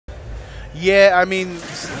Yeah, I mean,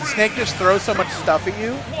 Snake just throws so much stuff at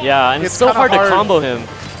you. Yeah, and it's so hard to combo him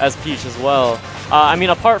as Peach as well. I mean,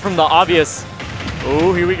 apart from the obvious...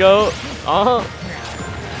 Oh, here we go.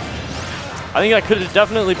 I think that could have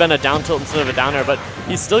definitely been a down tilt instead of a down air, but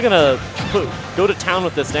he's still going to go to town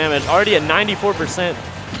with this damage. Already at 94%, and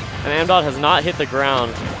AmDodd has not hit the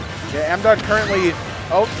ground. Yeah, AmDodd currently...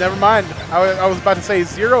 Oh, never mind. I was about to say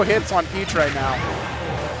 0 hits on Peach right now.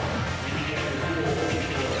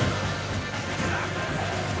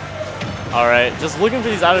 All right, just looking for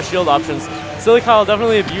these out of shield options. Silly Kyle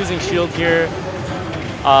definitely abusing shield here.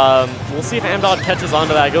 We'll see if AmDodd catches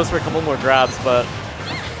onto that. Goes for a couple more grabs, but...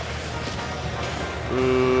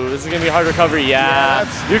 Ooh, this is going to be a hard recovery. Yeah,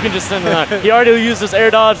 you can just send him out. He already used his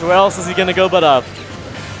air dodge. Where else is he going to go but up?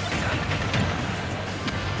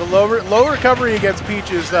 The low recovery against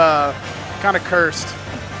Peach is kind of cursed.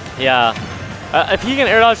 Yeah. If he can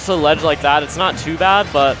air dodge to the ledge like that, it's not too bad,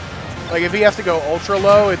 but... Like, if he has to go ultra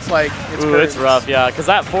low, it's like... It's rough, yeah. Because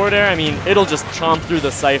that forward air, I mean, it'll just chomp through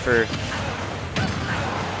the Cypher.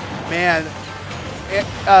 Man,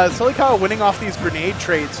 Silly Kyle winning off these grenade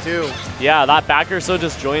trades, too. Yeah, that backer is so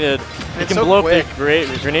disjointed. He can blow up the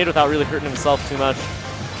grenade without really hurting himself too much.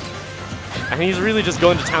 And he's really just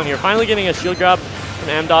going to town here. Finally getting a shield grab from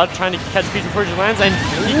AmDodd, trying to catch Peach before she lands, and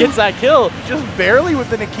he gets that kill. Just barely with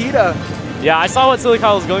the Nikita. Yeah, I saw what Silly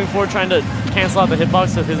Kyle was going for, trying to cancel out the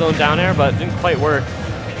hitbox with his own down air, but it didn't quite work.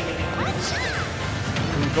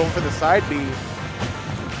 He's going for the side B.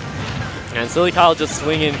 And Silly Kyle just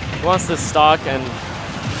swinging. He wants to stock and...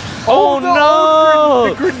 Oh no!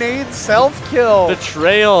 The grenade self-kill.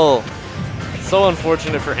 Betrayal. So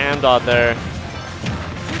unfortunate for AmDodd there.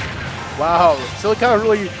 Wow, Silly Kyle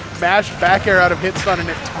really mashed back air out of hit stun and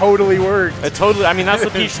it totally worked. It totally, I mean, that's the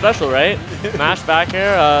Peach special, right? Mash back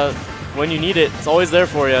air, when you need it, it's always there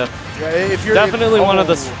for you. Yeah, if you're definitely one of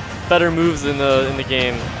the better moves in the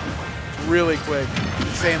game. Really quick,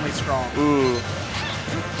 insanely strong. Ooh.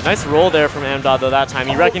 Nice roll there from AmDodd though that time.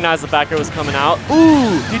 He recognized the back air was coming out.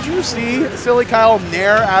 Ooh! Did you see Silly Kyle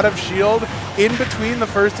nair out of shield in between the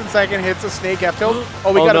first and second hits of Snake F tilt?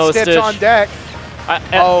 Oh, we got a Stitch on deck.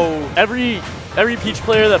 Every Peach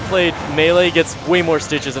player that played Melee gets way more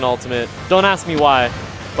Stitches in Ultimate. Don't ask me why,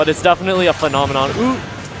 but it's definitely a phenomenon. Ooh!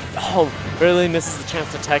 Oh, barely misses the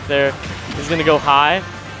chance to tech there. He's gonna go high.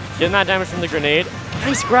 Getting that damage from the grenade.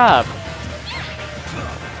 Nice grab.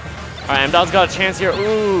 Alright, AmDodd's got a chance here.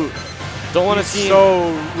 Ooh. Don't want to see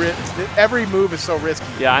him. Every move is so risky.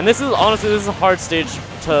 Yeah, and this is honestly, this is a hard stage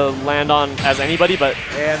to land on as anybody, but...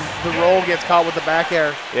 And the roll gets caught with the back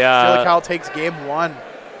air. Yeah. Silly Kyle takes game 1.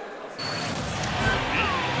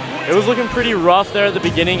 It was looking pretty rough there at the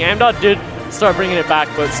beginning. AmDodd did start bringing it back,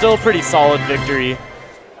 but still a pretty solid victory.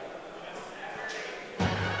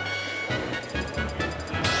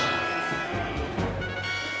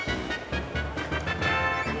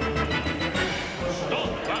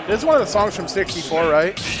 This is one of the songs from 64,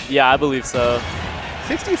 right? Yeah, I believe so.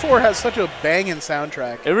 64 has such a banging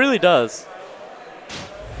soundtrack. It really does.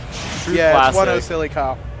 True yeah, classic. It's 1-0 Silly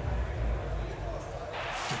Kyle.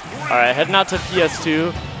 All right, heading out to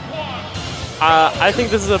PS2. I think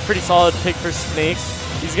this is a pretty solid pick for Snake.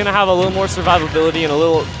 He's gonna have a little more survivability and a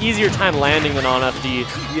little easier time landing than on FD.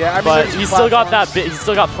 Yeah, I mean, but he's still got that bit. He's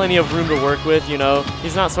still got plenty of room to work with. You know,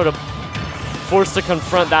 he's not sort of forced to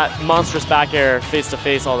confront that monstrous back air face to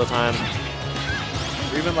face all the time.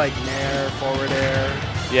 Or even like nair, forward air.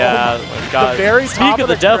 Yeah, the very top of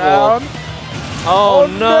the devil. Ground. Oh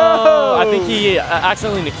no! I think he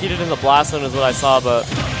accidentally Nikita'd in the blast zone is what I saw, but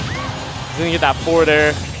he's gonna get that forward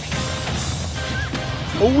air.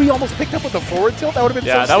 Oh, we almost picked up with the forward tilt. That would have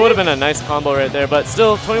been that would have been a nice combo right there. But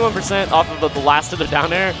still, 21% off of the last of the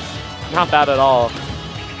down air, not bad at all.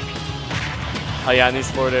 Oh yeah, and these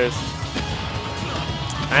forward airs.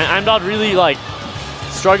 And AmDodd really like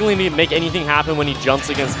struggling to make anything happen when he jumps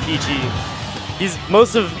against Peachy.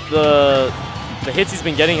 Most of the hits he's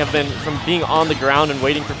been getting have been from being on the ground and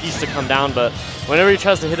waiting for Peach to come down. But whenever he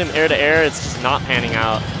tries to hit him air to air, it's just not panning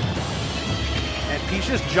out. And Peach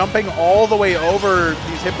just jumping all the way over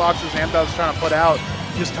these hitboxes AmDodd's trying to put out,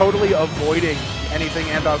 just totally avoiding anything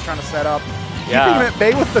AmDodd's trying to set up. Yeah. Keeping him at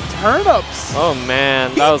bay with the turnips. Oh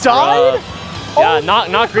man, that was died? rough. Yeah,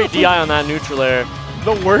 not great DI on that neutral air.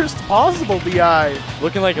 The worst possible DI.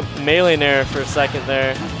 Looking like a melee nair for a second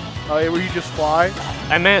there. Oh yeah, where you just fly?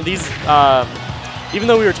 And man, these, even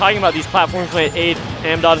though we were talking about these platforms might aid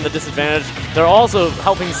AmDodd in the disadvantage, they're also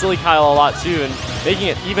helping Silly Kyle a lot too, and making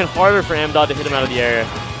it even harder for AmDodd to hit him out of the air.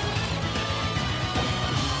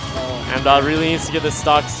 AmDodd really needs to get this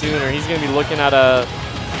stock soon, or he's going to be looking at a...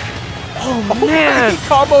 Oh man! He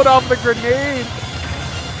comboed off the grenade!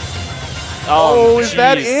 Oh, is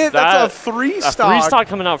that jeez, it? That's a 3-stock. A 3-stock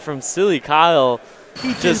coming out from Silly Kyle. He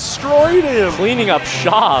just destroyed him. Cleaning up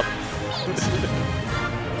shop.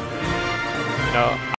 You know,